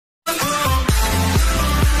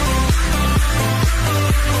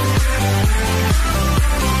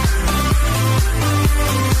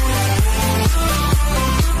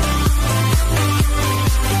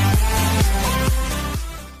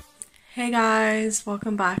guys,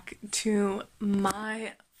 welcome back to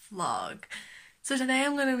my vlog. So today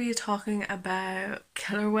I'm going to be talking about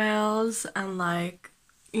killer whales and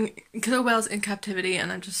killer whales in captivity,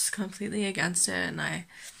 and I'm just completely against it, and I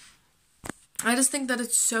just think that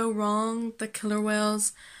it's so wrong that killer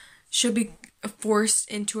whales should be forced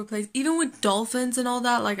into a place, even with dolphins and all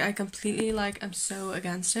that. I completely I'm so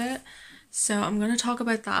against it. So I'm going to talk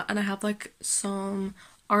about that, and I have some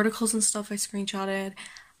articles and stuff I screenshotted,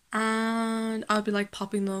 and I'll be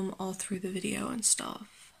popping them all through the video and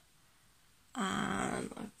stuff. And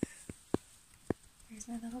look, there's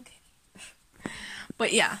my little kitty.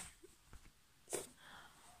 But yeah.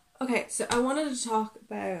 Okay, so I wanted to talk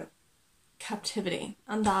about captivity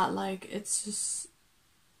and that it's just,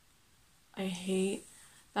 I hate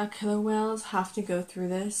that killer whales have to go through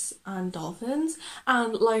this, and dolphins,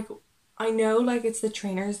 and I know it's the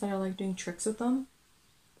trainers that are doing tricks with them.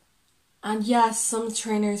 And yes, some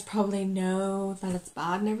trainers probably know that it's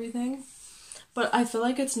bad and everything, but I feel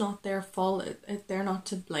it's not their fault. They're not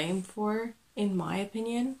to blame for, in my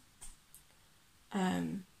opinion.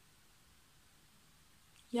 Yeah,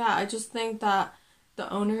 I just think that the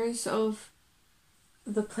owners of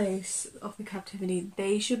the place, of the captivity,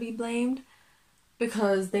 they should be blamed,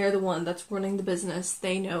 because they're the one that's running the business.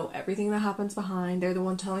 They know everything that happens behind. They're the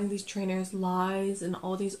one telling these trainers lies and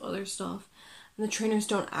all these other stuff. And the trainers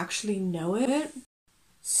don't actually know it.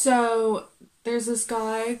 So there's this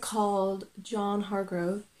guy called John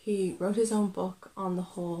Hargrove. He wrote his own book on the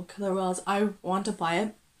whole killer whales. I want to buy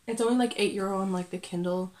it. It's only €8 on the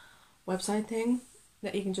Kindle website thing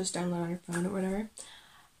that you can just download on your phone or whatever.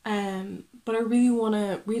 But I really want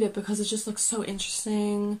to read it because it just looks so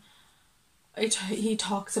interesting. He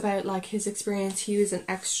talks about his experience. He was an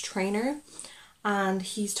ex-trainer, and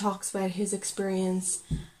he talks about his experience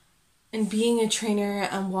in being a trainer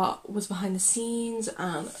and what was behind the scenes,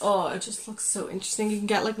 and oh, it just looks so interesting. You can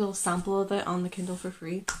get a little sample of it on the Kindle for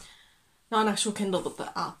free. Not an actual Kindle, but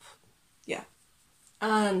the app. Yeah.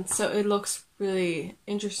 And so it looks really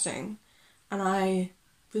interesting, and I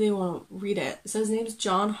really want to read it. So his name's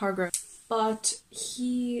John Hargrove, but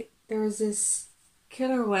there was this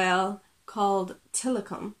killer whale called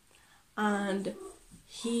Tilikum, and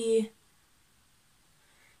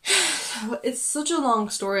it's such a long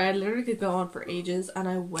story. I literally could go on for ages, and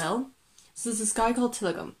I will. So there's this guy called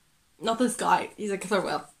Tilikum. Not this guy, he's a killer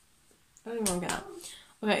whale. I don't even want to get that.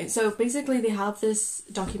 Okay, so basically they have this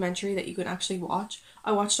documentary that you can actually watch.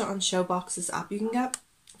 I watched it on Showbox, this app you can get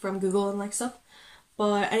from Google and stuff.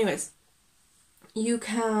 But anyways, you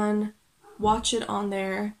can watch it on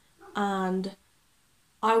there, and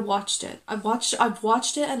I watched it. I've watched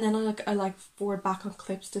it, and then I forward back on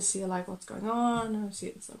clips to see what's going on, and see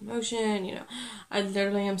it in slow motion. I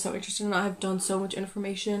literally am so interested in it. I've done so much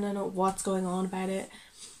information and what's going on about it.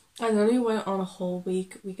 I literally went on a whole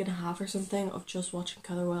week and a half or something of just watching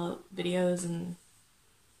killer whale videos, and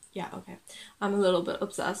yeah, okay, I'm a little bit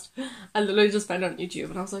obsessed. I literally just found it on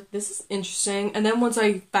YouTube, and I was like, this is interesting. And then once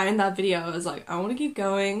I found that video, I was like, I want to keep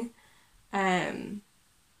going.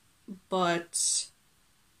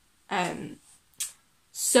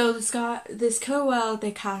 So this killer whale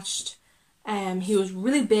they catched, he was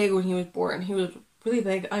really big when he was born. He was really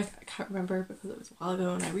big. I can't remember because it was a while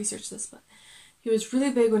ago when I researched this, but he was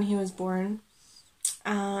really big when he was born,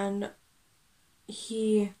 and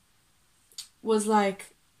he was a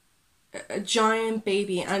giant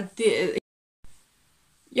baby, and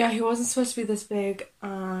yeah, he wasn't supposed to be this big,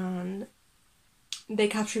 and they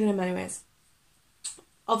captured him anyways.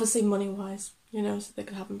 Obviously money-wise, so they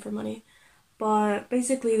could have him for money. But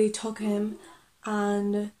basically they took him,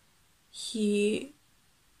 and he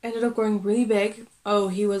ended up growing really big. Oh,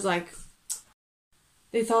 he was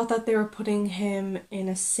they thought that they were putting him in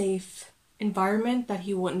a safe environment, that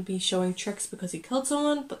he wouldn't be showing tricks because he killed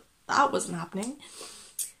someone, but that wasn't happening.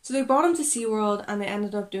 So they brought him to SeaWorld, and they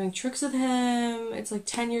ended up doing tricks with him. It's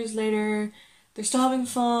 10 years later. They're still having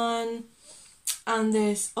fun. And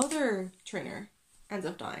this other trainer ends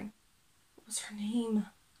up dying. What was her name?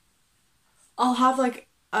 I'll have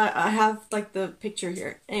I have the picture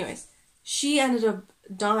here. Anyways, she ended up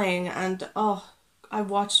dying, and oh, I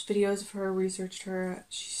watched videos of her, researched her.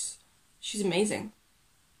 She's amazing.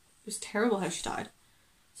 It was terrible how she died.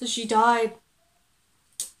 So she died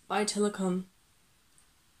by Tilikum.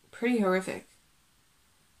 Pretty horrific.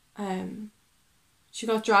 She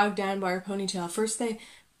got dragged down by her ponytail. First they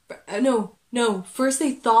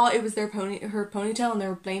thought it was her ponytail, and they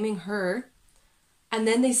were blaming her, and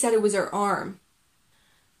then they said it was her arm.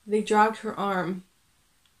 They dragged her arm,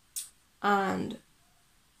 and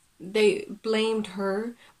they blamed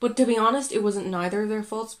her, but to be honest, it wasn't neither of their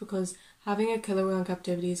faults, because Having a killer whale in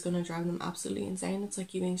captivity is going to drive them absolutely insane. It's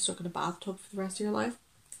like you being stuck in a bathtub for the rest of your life.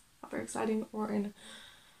 Not very exciting. Or in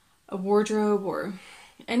a wardrobe, or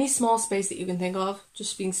any small space that you can think of.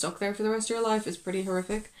 Just being stuck there for the rest of your life is pretty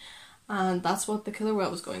horrific. And that's what the killer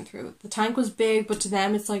whale was going through. The tank was big, but to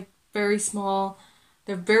them it's like very small.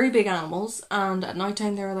 They're very big animals, and at night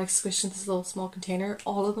time they were like squished in this little small container,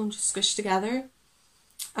 all of them just squished together.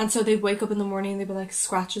 And so they'd wake up in the morning, they'd be like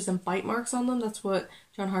scratches and bite marks on them. That's what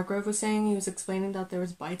John Hargrove was saying. He was explaining that there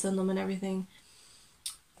was bites on them and everything.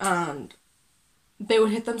 And they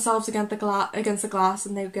would hit themselves against the glass,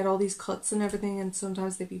 and they would get all these cuts and everything, and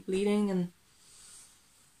sometimes they'd be bleeding. And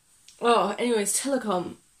oh, anyways,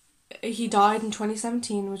 Tilikum, he died in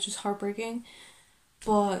 2017, which was heartbreaking.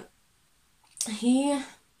 But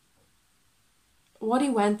what he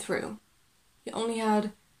went through, he only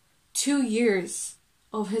had 2 years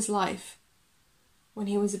of his life when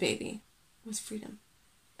he was a baby, was freedom.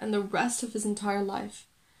 And the rest of his entire life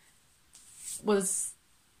was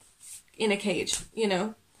in a cage, you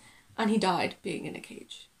know? And he died being in a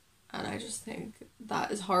cage. And I just think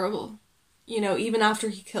that is horrible. You know, even after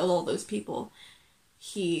he killed all those people,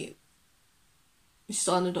 he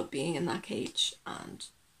still ended up being in that cage, and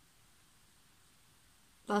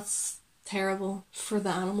that's terrible for the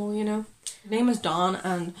animal, you know. Her name is Dawn,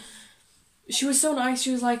 and she was so nice.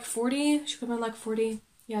 She was like 40. She could have been like 40.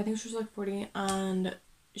 Yeah, I think she was like 40. And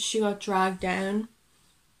she got dragged down.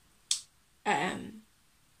 And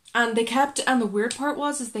the weird part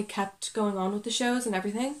is they kept going on with the shows and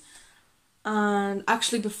everything. And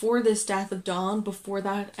actually before this death of Dawn, before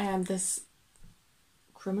that, this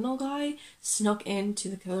criminal guy snuck into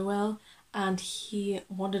the killer whale, and he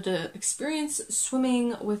wanted to experience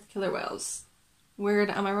swimming with killer whales. Weird,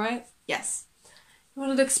 am I right? Yes. He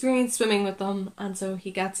wanted to experience swimming with them, and so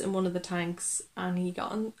he gets in one of the tanks, and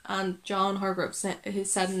and John Hargrove said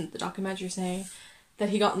in the documentary saying that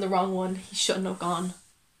he got in the wrong one. He shouldn't have gone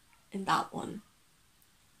in that one.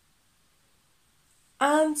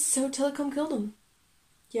 And so Tilikum killed him.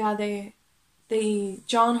 Yeah,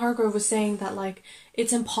 John Hargrove was saying that, like,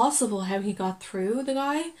 it's impossible how he got through the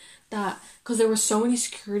guy, because there were so many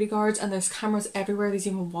security guards, and there's cameras everywhere. There's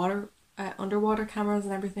even underwater cameras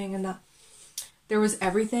and everything, and that there was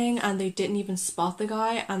everything, and they didn't even spot the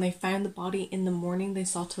guy, and they found the body in the morning. They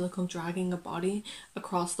saw Tilikum dragging a body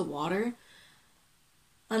across the water.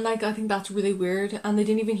 And, like, I think that's really weird. And they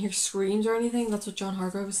didn't even hear screams or anything. That's what John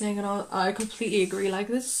Hargrove was saying. And I completely agree. Like,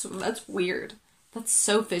 that's weird. That's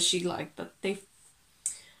so fishy. Like, that I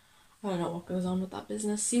don't know what goes on with that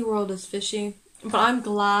business. SeaWorld is fishy. But I'm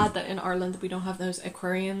glad that in Ireland we don't have those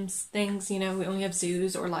aquariums things, you know. We only have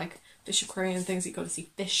zoos or, like, fish aquarium things. You go to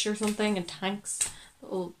see fish or something, and tanks.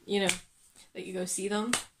 Little, you know, that you go see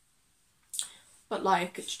them. But,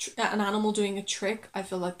 like, an animal doing a trick, I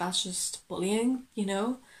feel like that's just bullying, you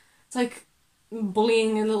know? It's like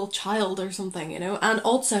bullying a little child or something, you know? And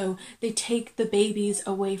also, they take the babies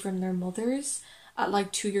away from their mothers at,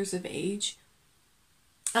 like, 2 years of age.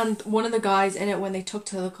 And one of the guys in it, when they took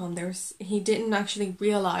Tilikum, he didn't actually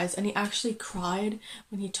realise, and he actually cried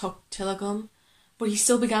when he took Tilikum. But he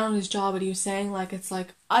still began on his job, and he was saying, like, it's like,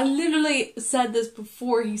 I literally said this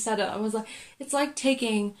before he said it. I was like, it's like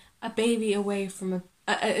taking a baby away from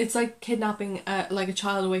it's like kidnapping like a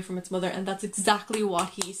child away from its mother, and that's exactly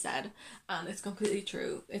what he said, and it's completely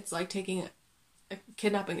true. It's like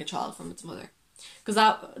kidnapping a child from its mother, because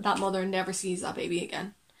that mother never sees that baby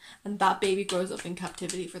again, and that baby grows up in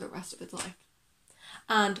captivity for the rest of its life.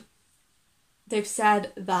 And they've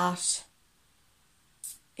said that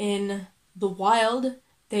in the wild,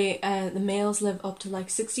 the males live up to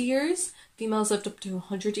like 60 years, females lived up to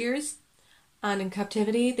 100 years. And in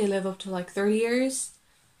captivity, they live up to like 30 years,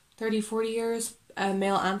 40 years,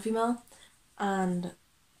 male and female. And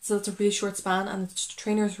so it's a really short span. And the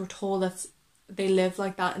trainers were told that they live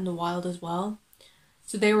like that in the wild as well.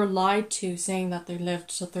 So they were lied to, saying that they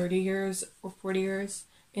lived to 30 years or 40 years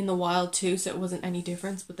in the wild too. So it wasn't any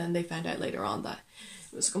difference. But then they found out later on that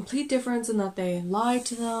it was a complete difference, and that they lied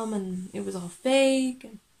to them and it was all fake.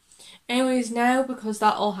 And anyways, now, because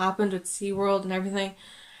that all happened with SeaWorld and everything,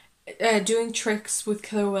 doing tricks with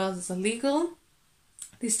killer whales is illegal.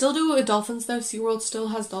 They still do it with dolphins though. SeaWorld still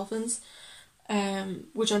has dolphins,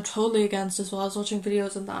 which I'm totally against as well. I was watching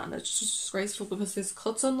videos on that, and it's just disgraceful because there's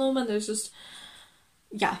cuts on them, and there's just,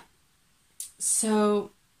 yeah.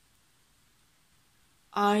 So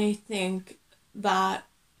I think that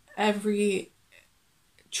every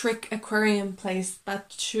trick aquarium place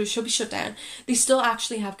that should be shut down. They still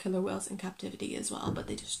actually have killer whales in captivity as well, but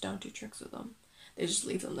they just don't do tricks with them. They just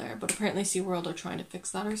leave them there. But apparently SeaWorld are trying to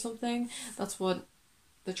fix that or something. That's what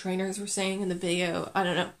the trainers were saying in the video. I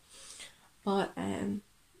don't know. But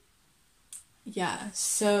yeah,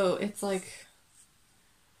 so it's like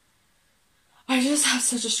I just have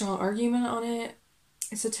such a strong argument on it.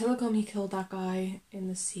 So Tilikum, he killed that guy in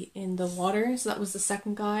the sea, in the water. So that was the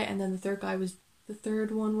second guy, and then the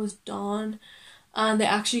third one was Dawn, and they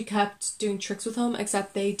actually kept doing tricks with him.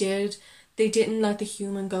 Except they didn't let the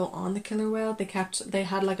human go on the killer whale. They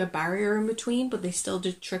had like a barrier in between, but they still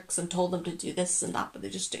did tricks and told them to do this and that, but they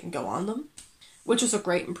just didn't go on them, which was a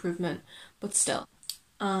great improvement. But still,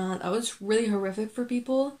 that was really horrific for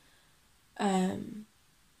people.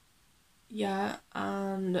 Yeah,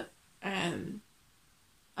 and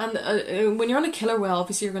when you're on a killer whale,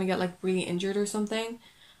 obviously you're gonna get like really injured or something.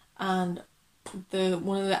 And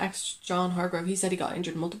one of the ex John Hargrove, he said he got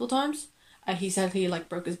injured multiple times. He said he like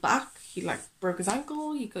broke his back, he like broke his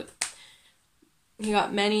ankle. He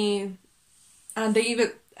got many, and they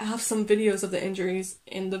even have some videos of the injuries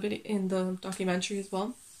in the documentary as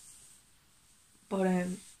well. But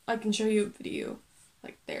I can show you a video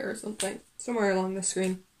like there or something somewhere along the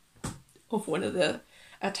screen of one of the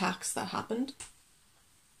attacks that happened.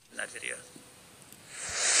 That video.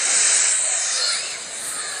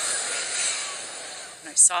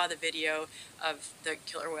 When I saw the video of the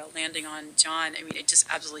killer whale landing on John, I mean, it just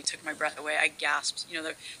absolutely took my breath away. I gasped. You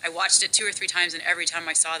know, I watched it 2 or 3 times, and every time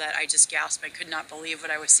I saw that, I just gasped. I could not believe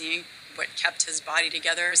what I was seeing. What kept his body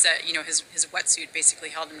together is that, you know, his wetsuit basically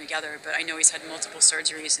held him together. But I know he's had multiple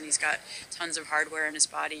surgeries, and he's got tons of hardware in his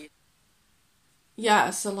body. Yeah,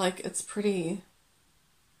 so like it's pretty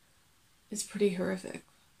horrific.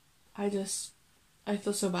 I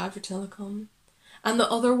feel so bad for Tilikum. And the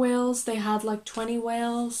other whales, they had like 20 killer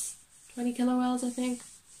whales, I think.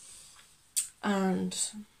 And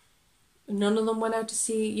none of them went out to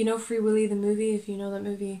sea. You know Free Willy, the movie, if you know that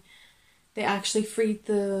movie, they actually freed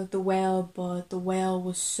the whale, but the whale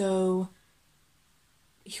was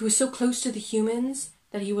he was so close to the humans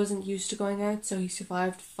that he wasn't used to going out, so he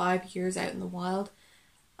survived 5 years out in the wild.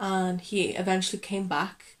 And he eventually came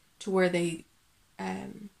back to where they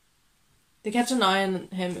kept an eye on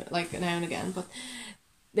him like now and again, but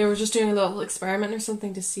they were just doing a little experiment or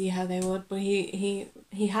something to see how they would. But he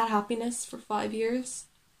had happiness for 5 years,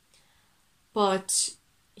 but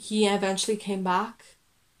he eventually came back,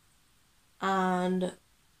 and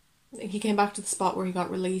he came back to the spot where he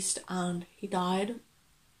got released, and he died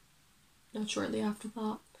not shortly after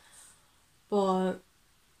that. But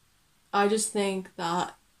I just think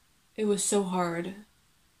that it was so hard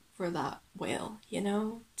for that whale, you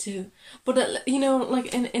know, but you know,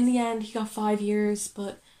 like in the end he got 5 years.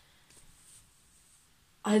 But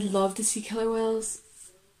I'd love to see killer whales.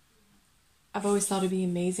 I've always thought it'd be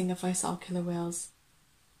amazing if I saw killer whales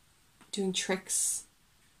doing tricks,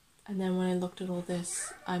 and then when I looked at all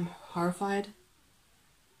this, I'm horrified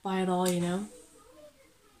by it all, you know.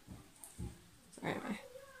 Sorry,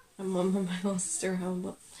 my mum and my little sister are home,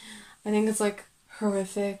 but I think it's like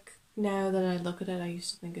horrific. Now that I look at it, I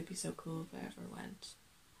used to think it'd be so cool if I ever went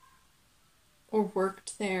or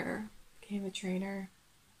worked there, became a trainer.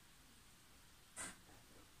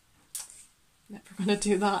 Never gonna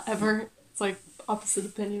do that ever. It's like opposite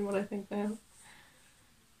opinion what I think now.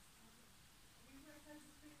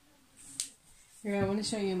 Here, I want to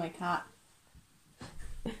show you my cat.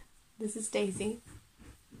 This is Daisy.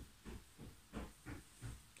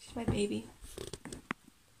 She's my baby.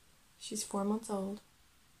 She's 4 months old.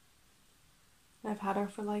 I've had her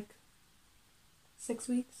for like 6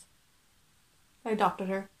 weeks. I adopted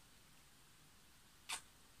her.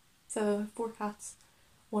 So 4 cats.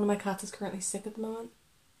 One of my cats is currently sick at the moment.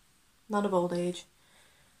 Not of old age,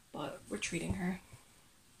 but we're treating her.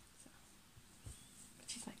 So, but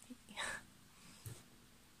she's my baby.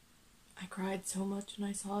 I cried so much when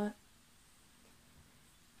I saw it.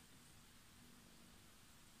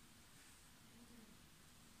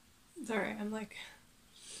 Sorry, I'm like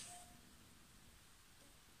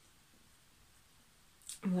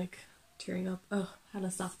tearing up. Oh, how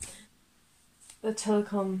to stop. The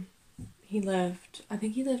Tilikum, I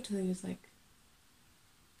think he lived till he was like,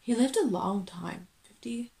 he lived a long time,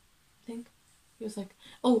 50, I think. He was like,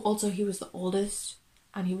 oh, also he was the oldest,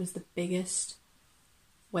 and he was the biggest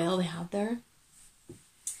whale they had there.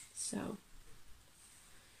 So,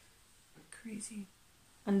 crazy.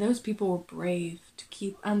 And those people were brave to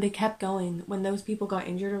keep, and they kept going. When those people got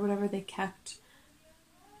injured or whatever, they kept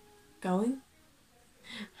going.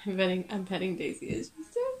 I'm petting Daisy. She's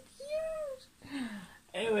so cute.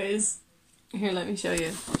 Anyways, here, let me show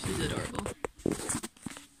you. She's adorable.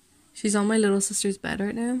 She's on my little sister's bed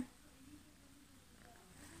right now.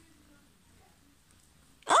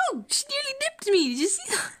 Oh, she nearly nipped me. Did you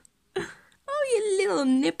see that? Oh, you little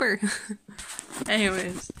nipper.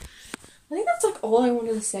 Anyways, I all I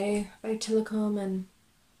wanted to say about Telecom and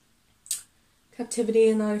Captivity,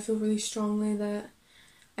 and that I feel really strongly that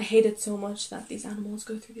I hate it so much that these animals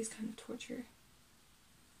go through these kind of torture.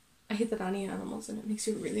 I hate that any animals, and it makes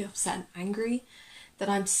me really upset and angry that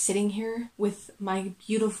I'm sitting here with my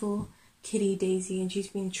beautiful kitty Daisy and she's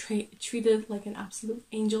being treated like an absolute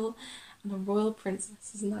angel and a royal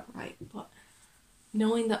princess. Isn't that right? But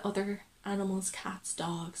knowing that other animals, cats,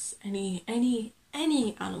 dogs, any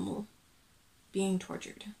animal being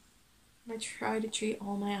tortured. And I try to treat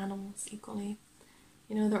all my animals equally.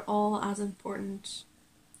 You know, they're all as important.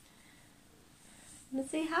 I'm gonna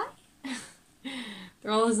say hi.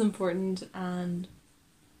 They're all as important, and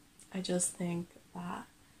I just think that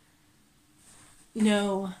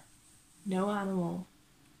no animal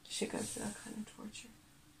should go through that kind of torture.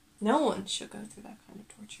 No one should go through that kind of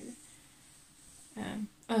torture.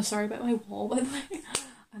 Oh, sorry about my wall, by the way.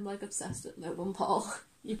 I'm like obsessed with Logan Paul.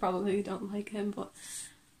 You probably don't like him, but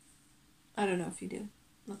I don't know if you do.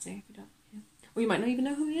 Let's say if you don't. Yeah. Well, you might not even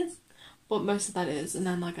know who he is, but most of that is. And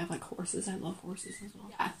then like I like horses. I love horses as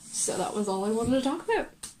well. Yeah. So that was all I wanted to talk about.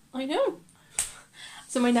 I know.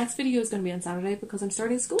 So my next video is going to be on Saturday because I'm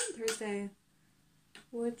starting school on Thursday,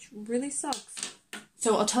 which really sucks.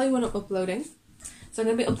 So I'll tell you when I'm uploading. So I'm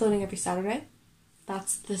going to be uploading every Saturday.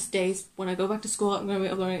 That's this days when I go back to school. I'm going to be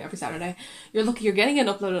uploading every Saturday. You're lucky you're getting it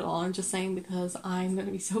uploaded all. I'm just saying because I'm going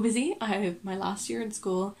to be so busy. I have my last year in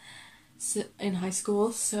school, in high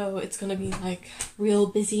school, so it's going to be like real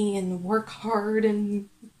busy and work hard and,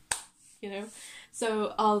 you know.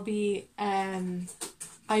 So I'll be, I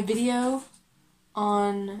video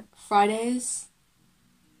on Fridays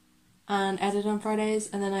and edit on Fridays,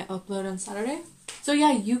 and then I upload on Saturday. So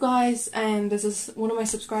yeah, you guys, this is one of my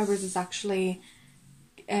subscribers is actually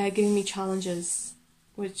giving me challenges,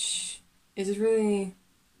 which is really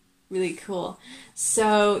cool.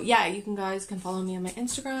 So yeah, you guys can follow me on my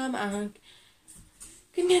Instagram and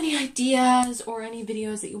give me any ideas or any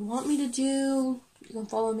videos that you want me to do. You can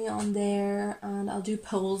follow me on there, and I'll do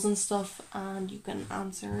polls and stuff, and you can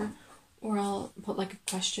answer, or I'll put like a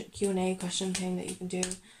Q&A question thing that you can do.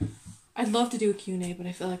 I'd love to do a Q&A, but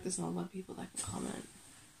I feel like there's not a lot of people that can comment.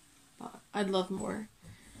 But I'd love more.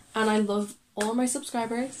 And I love all my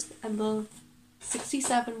subscribers. I love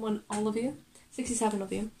 67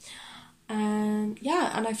 of you. And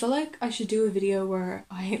yeah, and I feel like I should do a video where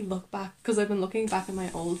I look back, because I've been looking back at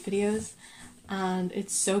my old videos, and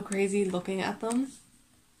it's so crazy looking at them.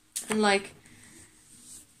 And like,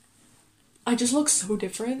 I just look so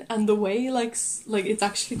different, and the way like it's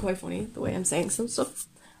actually quite funny the way I'm saying some stuff.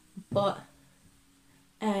 But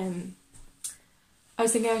I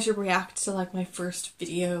was thinking I should react to like my first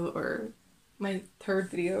video or my third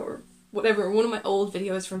video or whatever, one of my old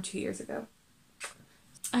videos from 2 years ago.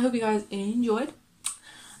 I hope you guys enjoyed,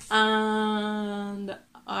 and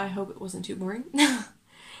I hope it wasn't too boring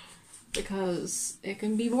because it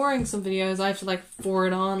can be boring, some videos. I have to like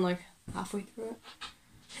forward on like halfway through it.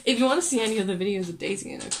 If you want to see any of the videos of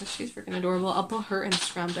Daisy in it, because she's freaking adorable, I'll put her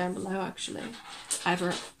Instagram down below actually.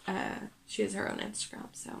 She has her own Instagram,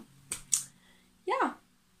 so yeah.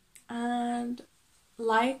 And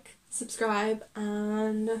like, subscribe,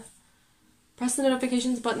 and press the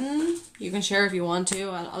notifications button. You can share if you want to.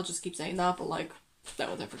 I'll just keep saying that, but like, no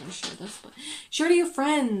one's ever gonna share this. But share to your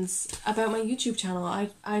friends about my YouTube channel.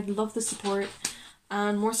 I'd love the support,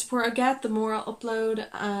 and more support I get, the more I'll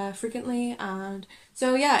upload frequently. And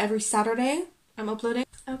so yeah, every Saturday I'm uploading.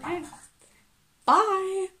 Okay,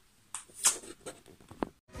 bye.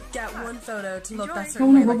 Get one photo to look that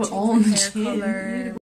certain way, like change my hair color.